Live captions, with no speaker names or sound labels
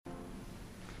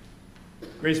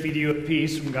Grace be to you and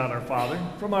peace from God our Father,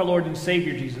 from our Lord and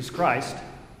Savior Jesus Christ.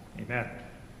 Amen.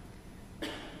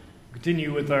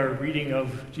 Continue with our reading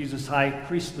of Jesus' high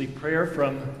priestly prayer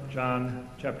from John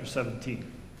chapter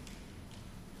 17.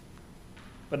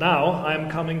 But now I am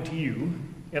coming to you,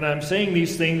 and I am saying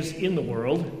these things in the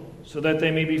world, so that they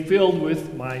may be filled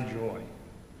with my joy.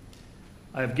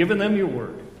 I have given them your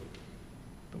word.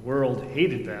 The world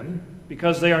hated them,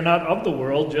 because they are not of the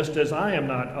world, just as I am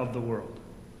not of the world.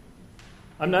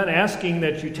 I'm not asking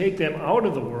that you take them out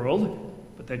of the world,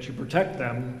 but that you protect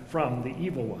them from the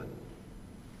evil one.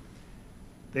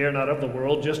 They are not of the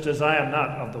world, just as I am not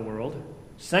of the world.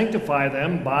 Sanctify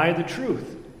them by the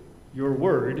truth. Your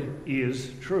word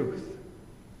is truth.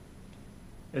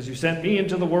 As you sent me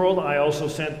into the world, I also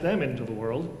sent them into the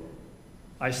world.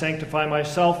 I sanctify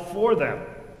myself for them,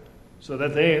 so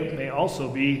that they may also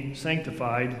be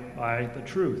sanctified by the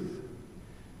truth.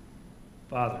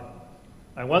 Father,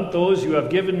 I want those you have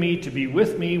given me to be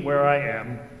with me where I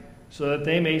am, so that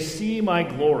they may see my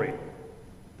glory,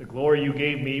 the glory you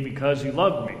gave me because you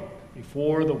loved me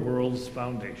before the world's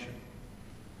foundation.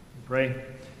 We pray,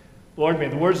 Lord, may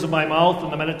the words of my mouth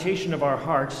and the meditation of our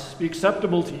hearts be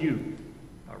acceptable to you,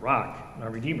 our rock and our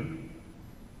Redeemer.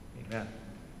 Amen.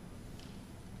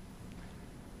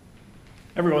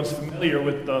 Everyone's familiar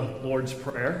with the Lord's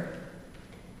Prayer.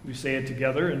 We say it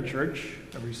together in church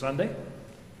every Sunday.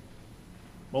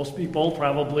 Most people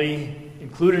probably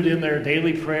include it in their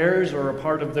daily prayers or a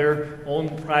part of their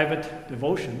own private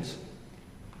devotions.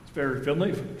 It's very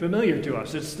familiar to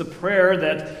us. It's the prayer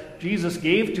that Jesus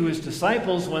gave to his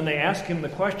disciples when they asked him the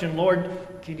question, Lord,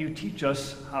 can you teach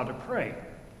us how to pray?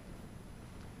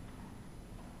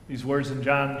 These words in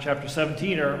John chapter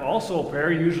 17 are also a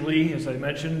prayer, usually, as I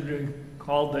mentioned,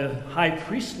 called the high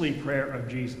priestly prayer of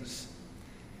Jesus.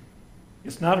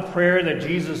 It's not a prayer that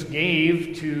Jesus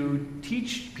gave to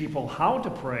teach people how to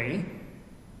pray,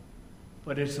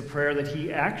 but it's a prayer that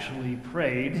he actually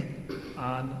prayed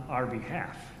on our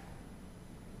behalf.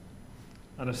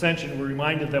 On Ascension, we're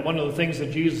reminded that one of the things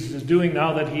that Jesus is doing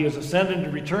now that he has ascended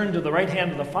and returned to the right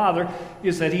hand of the Father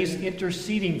is that he's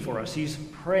interceding for us. He's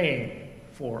praying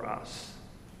for us.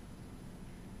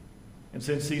 And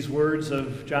since these words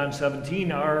of John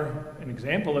 17 are an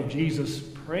example of Jesus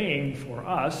praying for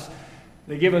us,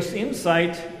 they give us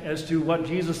insight as to what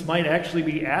Jesus might actually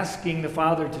be asking the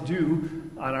Father to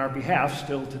do on our behalf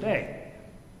still today.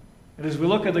 And as we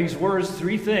look at these words,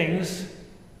 three things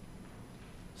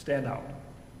stand out.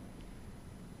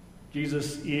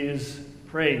 Jesus is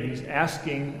praying, he's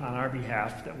asking on our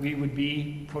behalf that we would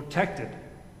be protected.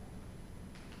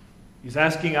 He's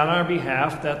asking on our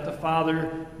behalf that the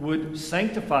Father would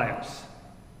sanctify us.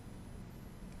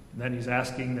 And then he's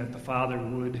asking that the Father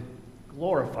would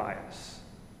glorify us.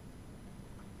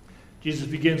 Jesus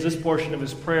begins this portion of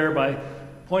his prayer by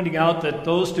pointing out that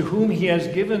those to whom he has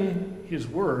given his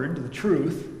word, the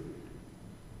truth,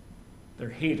 they're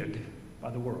hated by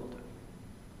the world.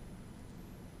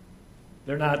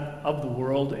 They're not of the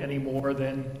world any more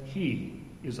than he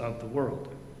is of the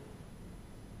world.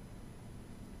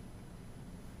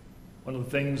 One of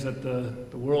the things that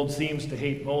the world seems to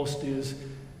hate most is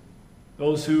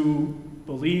those who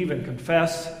believe and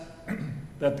confess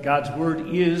that God's word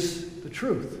is the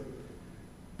truth,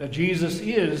 that Jesus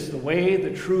is the way,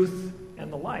 the truth,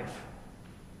 and the life.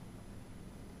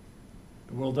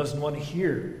 The world doesn't want to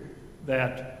hear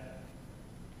that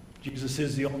Jesus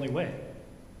is the only way,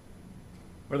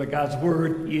 or that God's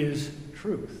word is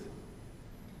truth.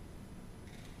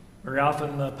 Very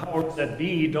often the powers that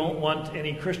be don't want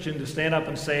any Christian to stand up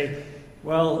and say,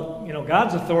 well,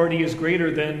 God's authority is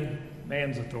greater than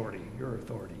man's authority, your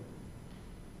authority.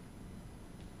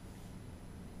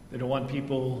 They don't want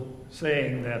people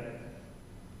saying that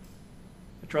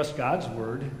I trust God's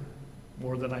word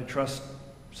more than I trust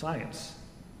science.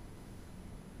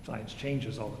 Science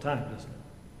changes all the time, doesn't it?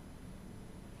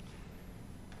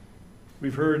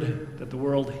 We've heard that the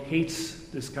world hates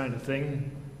this kind of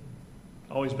thing.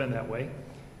 Always been that way.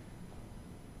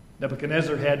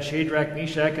 Nebuchadnezzar had Shadrach,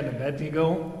 Meshach, and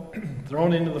Abednego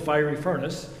thrown into the fiery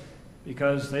furnace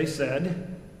because they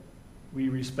said, we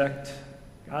respect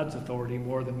God's authority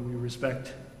more than we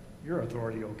respect your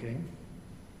authority, O king.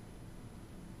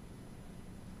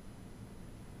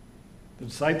 The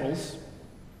disciples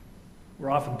were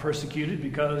often persecuted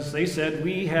because they said,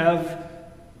 we have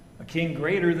a king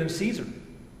greater than Caesar.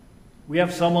 We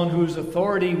have someone whose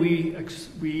authority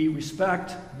we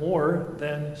respect more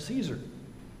than Caesar.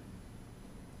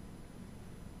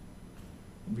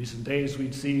 In recent days,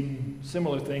 we've seen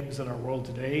similar things in our world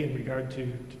today in regard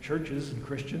to churches and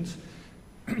Christians.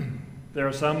 There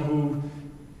are some who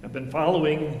have been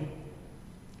following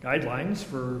guidelines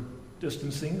for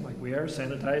distancing like we are,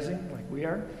 sanitizing like we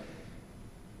are,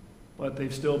 but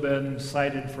they've still been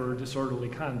cited for disorderly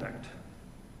conduct.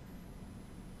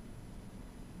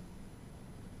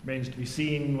 Remains to be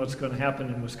seen what's going to happen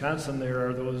in Wisconsin. There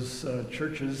are those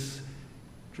church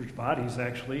bodies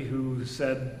actually, who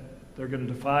said they're going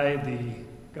to defy the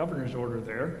governor's order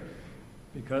there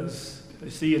because they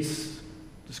see it's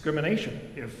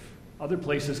discrimination if other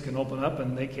places can open up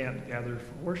and they can't gather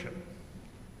for worship.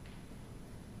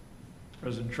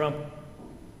 President Trump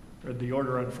read the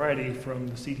order on Friday from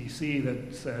the CDC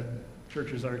that said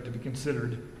churches are to be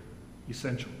considered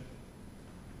essential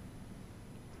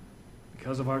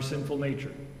because of our sinful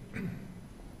nature.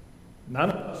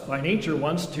 None of us by nature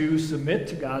wants to submit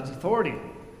to God's authority.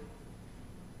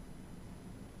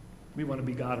 We want to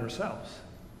be God ourselves.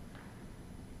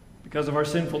 Because of our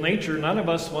sinful nature, none of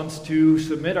us wants to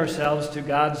submit ourselves to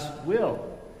God's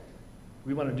will.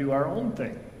 We want to do our own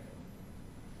thing.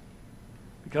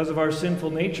 Because of our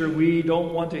sinful nature, we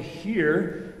don't want to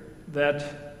hear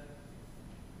that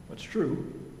what's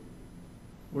true.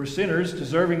 We're sinners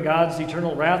deserving God's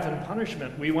eternal wrath and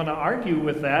punishment. We want to argue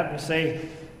with that and say,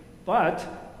 but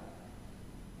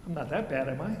I'm not that bad,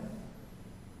 am I?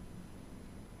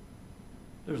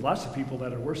 There's lots of people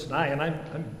that are worse than I, and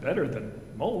I'm better than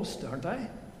most, aren't I?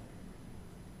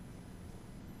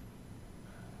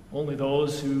 Only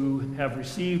those who have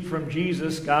received from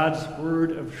Jesus God's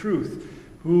word of truth,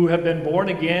 who have been born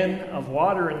again of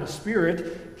water and the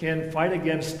Spirit, can fight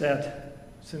against that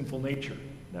sinful nature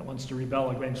that wants to rebel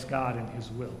against God and His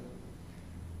will.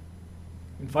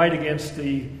 And fight against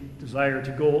the desire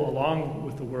to go along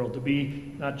with the world, to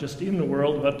be not just in the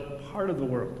world, but part of the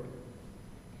world.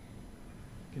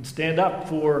 Can stand up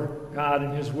for God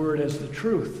and His word as the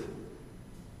truth.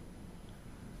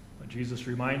 But Jesus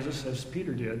reminds us, as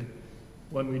Peter did,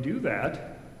 when we do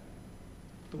that,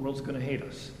 the world's going to hate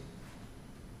us.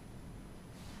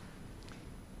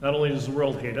 Not only does the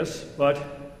world hate us, but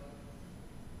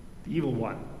the evil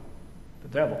one, the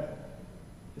devil,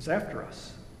 is after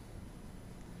us.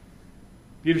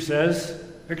 Peter says,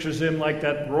 pictures him like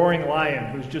that roaring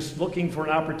lion who's just looking for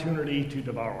an opportunity to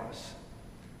devour us.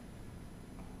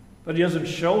 But he doesn't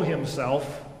show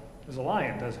himself as a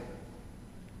lion, does he?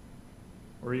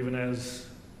 Or even as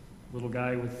a little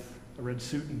guy with a red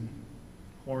suit and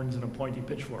horns and a pointy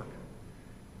pitchfork.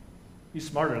 He's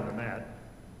smarter than that.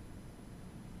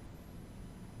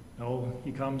 No,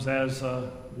 he comes as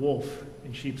a wolf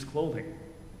in sheep's clothing.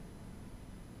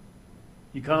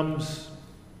 He comes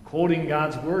quoting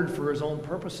God's word for his own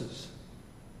purposes.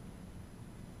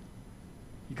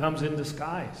 He comes in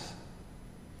disguise.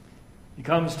 He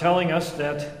comes telling us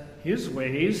that his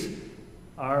ways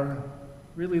are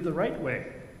really the right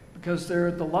way because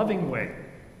they're the loving way.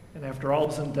 And after all,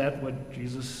 isn't that what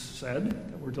Jesus said,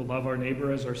 that we're to love our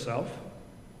neighbor as ourselves?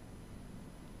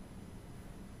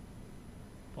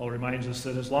 Paul reminds us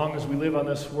that as long as we live on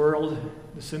this world,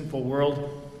 the sinful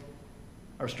world,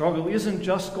 our struggle isn't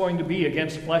just going to be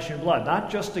against flesh and blood, not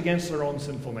just against our own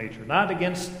sinful nature, not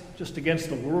just against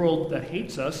the world that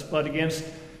hates us, but against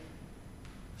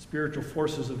spiritual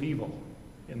forces of evil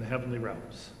in the heavenly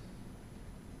realms.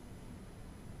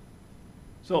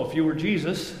 So, if you were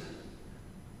Jesus,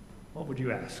 what would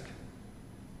you ask?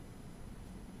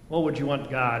 What would you want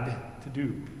God to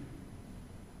do?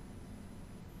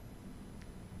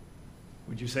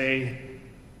 Would you say,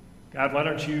 God, why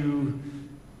don't you,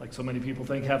 like so many people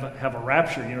think, have a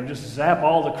rapture, just zap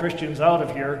all the Christians out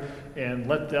of here and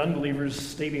let the unbelievers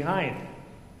stay behind?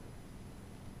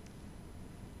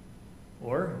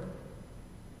 Or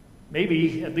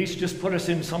maybe at least just put us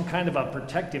in some kind of a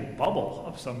protective bubble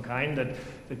of some kind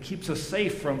that keeps us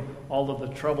safe from all of the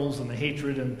troubles and the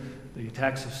hatred and the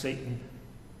attacks of Satan.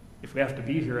 If we have to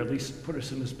be here, at least put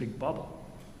us in this big bubble.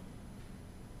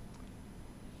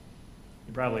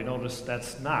 You probably noticed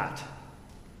that's not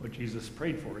what Jesus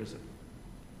prayed for, is it?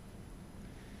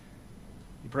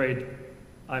 He prayed,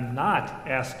 I'm not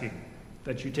asking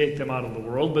that you take them out of the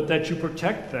world, but that you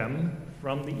protect them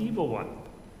from the evil one.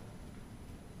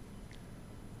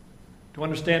 To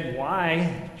understand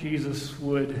why Jesus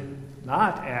would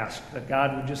not ask that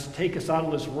God would just take us out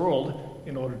of this world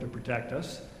in order to protect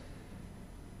us,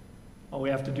 all we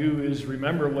have to do is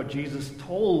remember what Jesus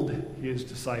told his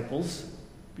disciples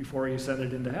before he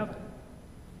ascended into heaven.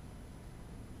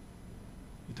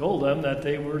 He told them that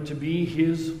they were to be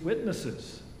his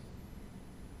witnesses.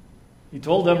 He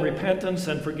told them repentance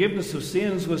and forgiveness of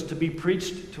sins was to be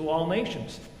preached to all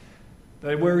nations.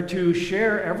 They were to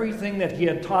share everything that he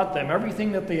had taught them,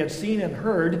 everything that they had seen and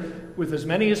heard with as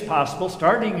many as possible,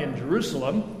 starting in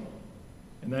Jerusalem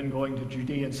and then going to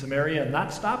Judea and Samaria and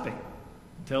not stopping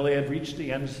until they had reached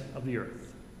the ends of the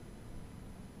earth.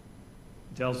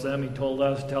 He tells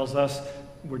us,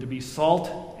 we're to be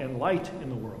salt and light in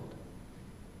the world.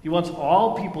 He wants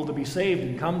all people to be saved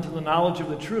and come to the knowledge of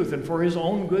the truth, and for his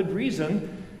own good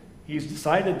reason, he's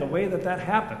decided the way that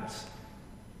happens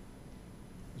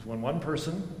is when one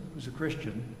person who's a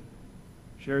Christian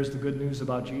shares the good news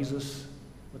about Jesus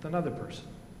with another person.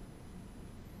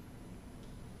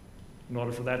 In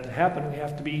order for that to happen, we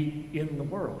have to be in the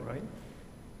world, right?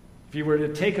 If he were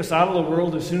to take us out of the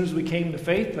world as soon as we came to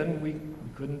faith, then we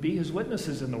couldn't be his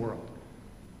witnesses in the world.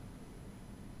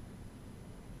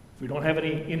 If we don't have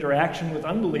any interaction with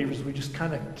unbelievers, we just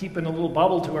kind of keep in a little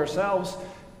bubble to ourselves,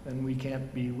 then we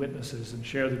can't be witnesses and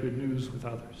share the good news with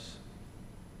others.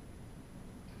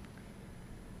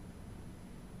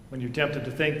 When you're tempted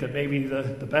to think that maybe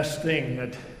the best thing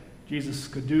that Jesus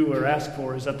could do or ask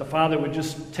for is that the Father would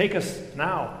just take us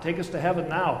to heaven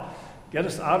now, get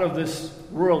us out of this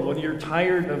world, when you're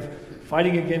tired of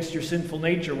fighting against your sinful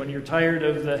nature, when you're tired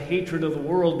of the hatred of the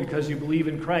world because you believe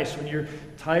in Christ, when you're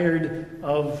tired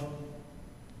of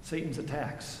Satan's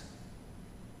attacks.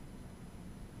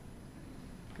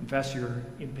 Confess your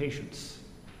impatience.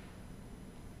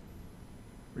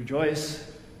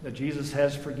 Rejoice that Jesus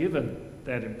has forgiven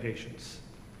that impatience.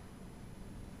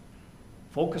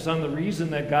 Focus on the reason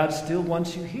that God still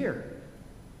wants you here.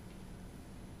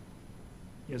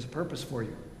 He has a purpose for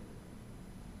you.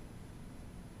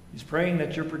 He's praying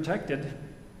that you're protected,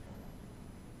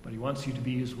 but he wants you to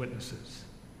be his witnesses,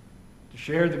 to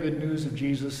share the good news of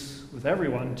Jesus with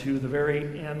everyone to the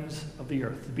very ends of the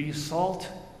earth, to be salt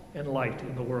and light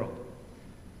in the world.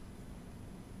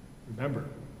 Remember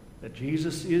that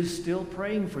Jesus is still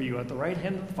praying for you at the right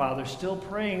hand of the Father, still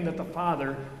praying that the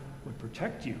Father would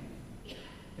protect you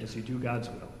as you do God's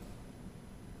will.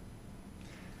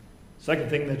 Second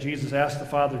thing that Jesus asked the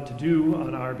Father to do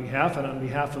on our behalf and on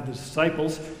behalf of the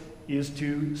disciples is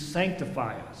to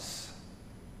sanctify us.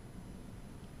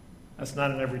 That's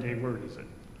not an everyday word, is it?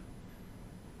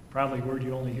 Probably a word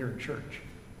you only hear in church.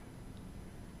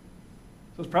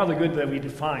 So it's probably good that we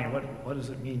define what does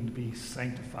it mean to be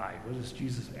sanctified? What is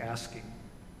Jesus asking?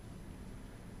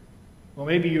 Well,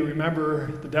 maybe you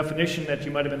remember the definition that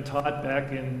you might have been taught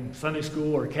back in Sunday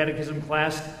school or catechism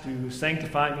class. To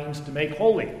sanctify means to make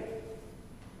holy.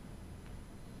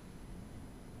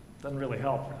 Doesn't really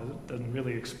help, does it? Doesn't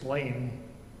really explain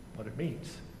what it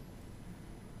means.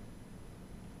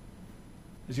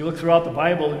 As you look throughout the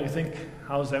Bible and you think,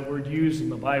 how is that word used in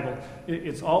the Bible?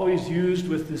 It's always used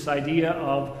with this idea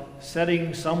of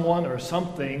setting someone or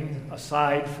something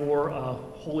aside for a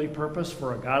holy purpose,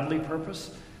 for a godly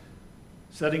purpose.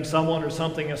 Setting someone or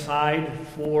something aside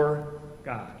for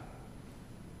God.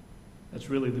 That's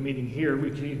really the meaning here.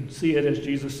 We can see it as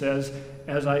Jesus says,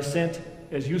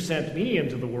 as you sent me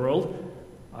into the world,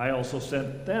 I also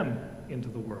sent them into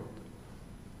the world.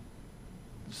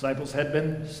 The disciples had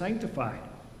been sanctified.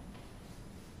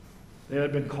 They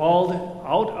had been called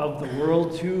out of the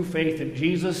world to faith in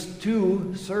Jesus,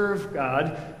 to serve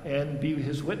God and be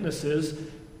his witnesses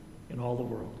in all the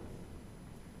world.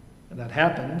 And that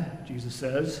happened, Jesus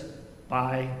says,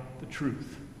 by the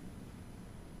truth.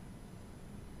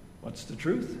 What's the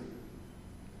truth?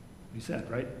 He said,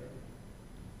 right?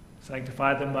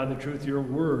 Sanctify them by the truth. Your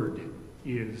word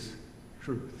is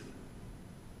truth.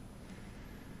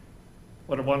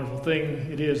 What a wonderful thing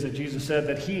it is that Jesus said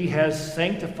that he has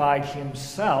sanctified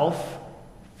himself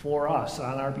for us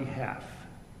on our behalf.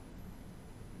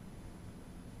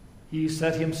 He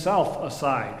set himself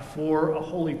aside for a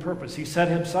holy purpose. He set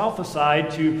himself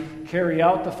aside to carry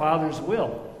out the Father's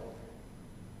will,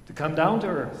 to come down to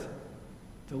earth,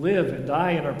 to live and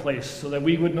die in our place so that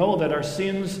we would know that our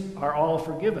sins are all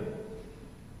forgiven.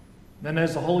 Then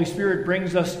as the Holy Spirit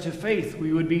brings us to faith,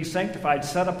 we would be sanctified,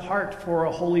 set apart for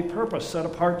a holy purpose, set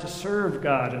apart to serve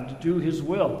God and to do his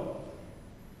will.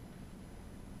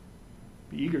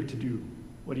 Be eager to do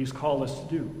what he's called us to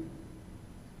do.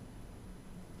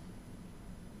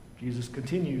 Jesus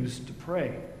continues to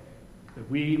pray that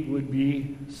we would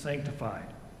be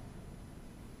sanctified,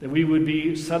 that we would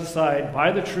be set aside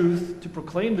by the truth to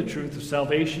proclaim the truth of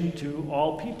salvation to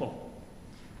all people,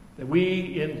 that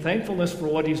we, in thankfulness for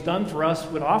what he's done for us,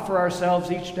 would offer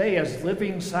ourselves each day as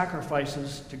living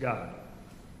sacrifices to God,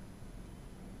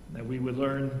 that we would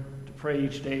learn to pray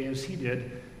each day as he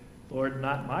did, Lord,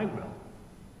 not my will,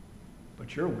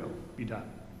 but your will be done.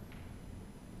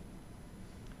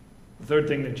 The third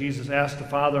thing that Jesus asked the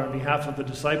Father on behalf of the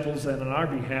disciples and on our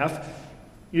behalf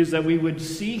is that we would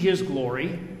see his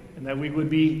glory and that we would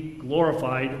be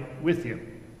glorified with him.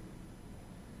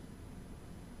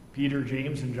 Peter,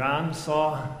 James, and John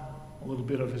saw a little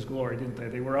bit of his glory, didn't they?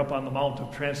 They were up on the Mount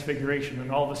of Transfiguration,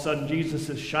 and all of a sudden Jesus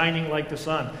is shining like the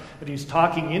sun, and he's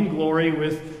talking in glory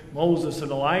with Moses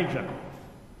and Elijah.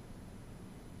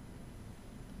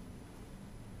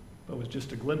 But it was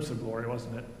just a glimpse of glory,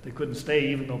 wasn't it? They couldn't stay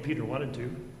even though Peter wanted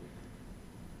to.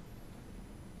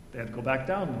 They had to go back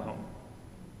down the mountain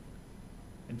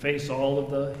and face all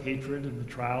of the hatred and the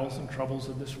trials and troubles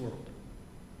of this world.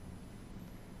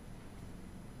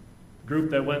 The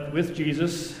group that went with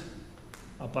Jesus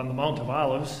up on the Mount of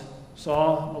Olives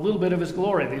saw a little bit of his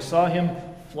glory. They saw him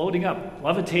floating up,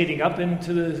 levitating up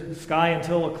into the sky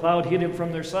until a cloud hid him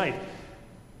from their sight.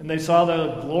 And they saw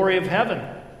the glory of heaven,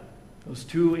 those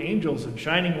two angels in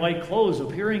shining white clothes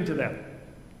appearing to them.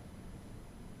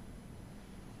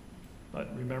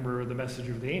 But remember the message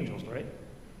of the angels, right?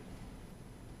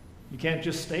 You can't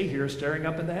just stay here staring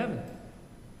up into heaven.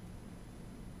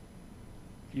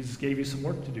 Jesus gave you some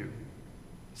work to do.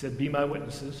 He said, "Be my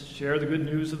witnesses, share the good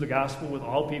news of the gospel with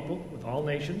all people, with all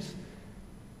nations,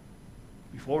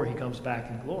 before he comes back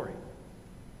in glory."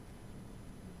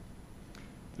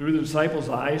 Through the disciples'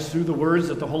 eyes, through the words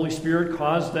that the Holy Spirit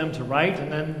caused them to write and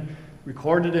then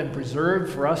recorded and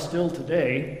preserved for us still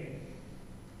today,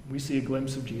 we see a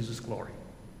glimpse of Jesus' glory.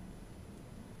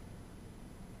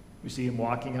 We see him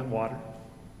walking on water.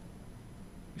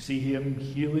 We see him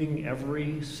healing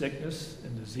every sickness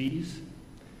and disease.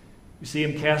 We see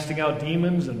him casting out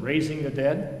demons and raising the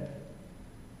dead.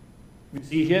 We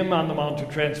see him on the Mount of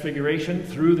Transfiguration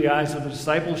through the eyes of the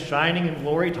disciples, shining in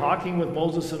glory, talking with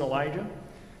Moses and Elijah.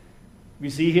 We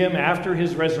see him after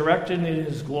his resurrection in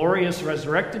his glorious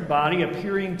resurrected body,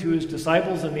 appearing to his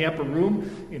disciples in the upper room,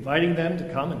 inviting them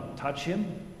to come and touch him.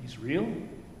 He's real.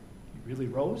 He really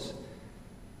rose.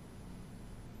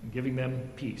 And giving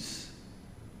them peace.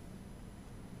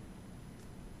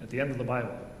 At the end of the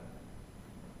Bible,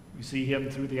 we see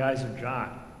him through the eyes of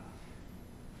John,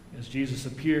 as Jesus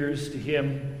appears to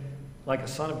him like a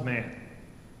son of man,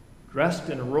 dressed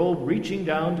in a robe reaching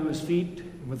down to his feet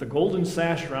and with a golden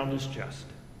sash around his chest.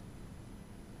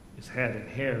 His head and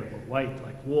hair were white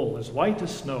like wool, as white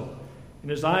as snow,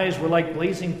 and his eyes were like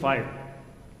blazing fire.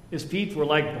 His feet were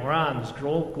like bronze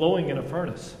glowing in a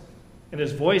furnace, and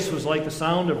his voice was like the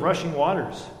sound of rushing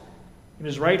waters. In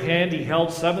his right hand he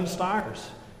held 7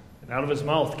 stars, and out of his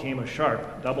mouth came a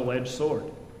sharp, double-edged sword.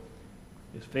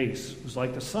 His face was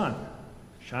like the sun,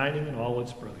 shining in all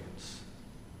its brilliance.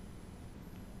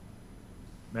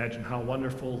 Imagine how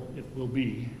wonderful it will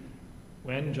be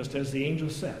when, just as the angel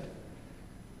said,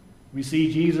 we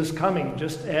see Jesus coming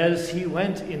just as he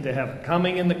went into heaven,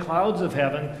 coming in the clouds of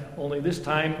heaven, only this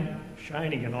time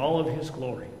shining in all of his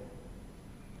glory.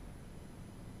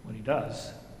 When he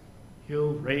does,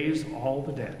 he'll raise all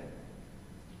the dead,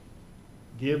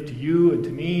 give to you and to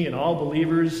me and all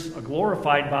believers a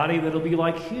glorified body that'll be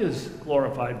like his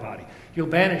glorified body. He'll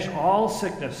banish all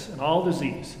sickness and all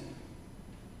disease.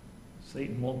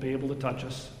 Satan won't be able to touch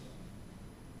us.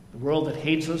 The world that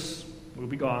hates us will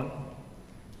be gone.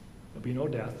 There'll be no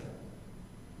death.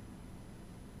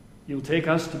 He'll take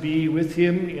us to be with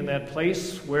him in that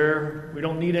place where we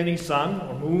don't need any sun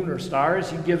or moon or stars.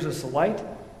 He gives us the light.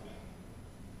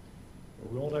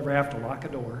 We won't ever have to lock a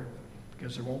door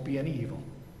because there won't be any evil.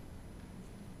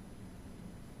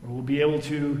 We'll be able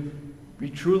to be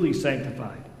truly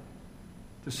sanctified,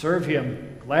 to serve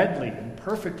him gladly and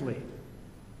perfectly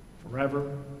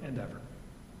forever and ever.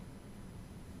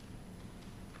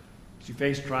 As you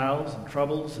face trials and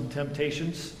troubles and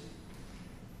temptations,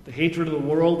 the hatred of the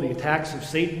world, the attacks of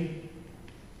Satan,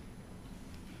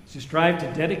 as you strive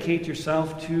to dedicate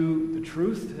yourself to the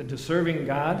truth and to serving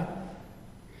God,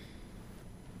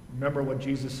 remember what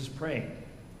Jesus is praying.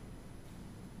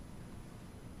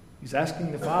 He's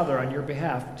asking the Father on your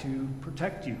behalf to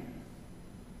protect you,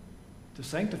 to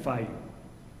sanctify you,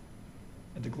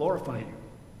 and to glorify you.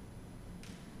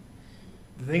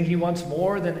 The thing he wants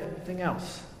more than anything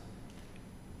else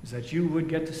is that you would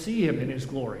get to see him in his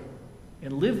glory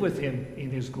and live with him in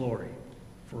his glory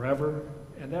forever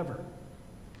and ever.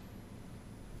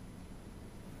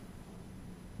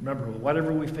 Remember,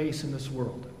 whatever we face in this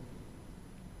world,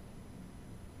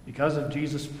 because of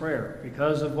Jesus' prayer,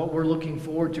 because of what we're looking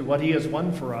forward to, what he has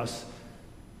won for us,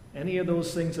 any of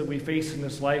those things that we face in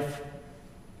this life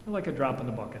are like a drop in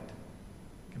the bucket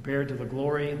compared to the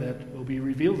glory that will be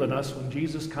revealed in us when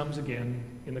Jesus comes again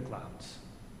in the clouds.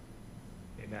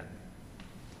 Amen.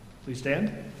 Please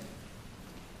stand.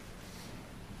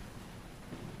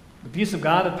 The peace of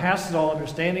God that passes all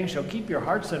understanding shall keep your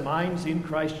hearts and minds in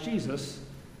Christ Jesus.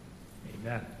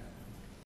 Amen.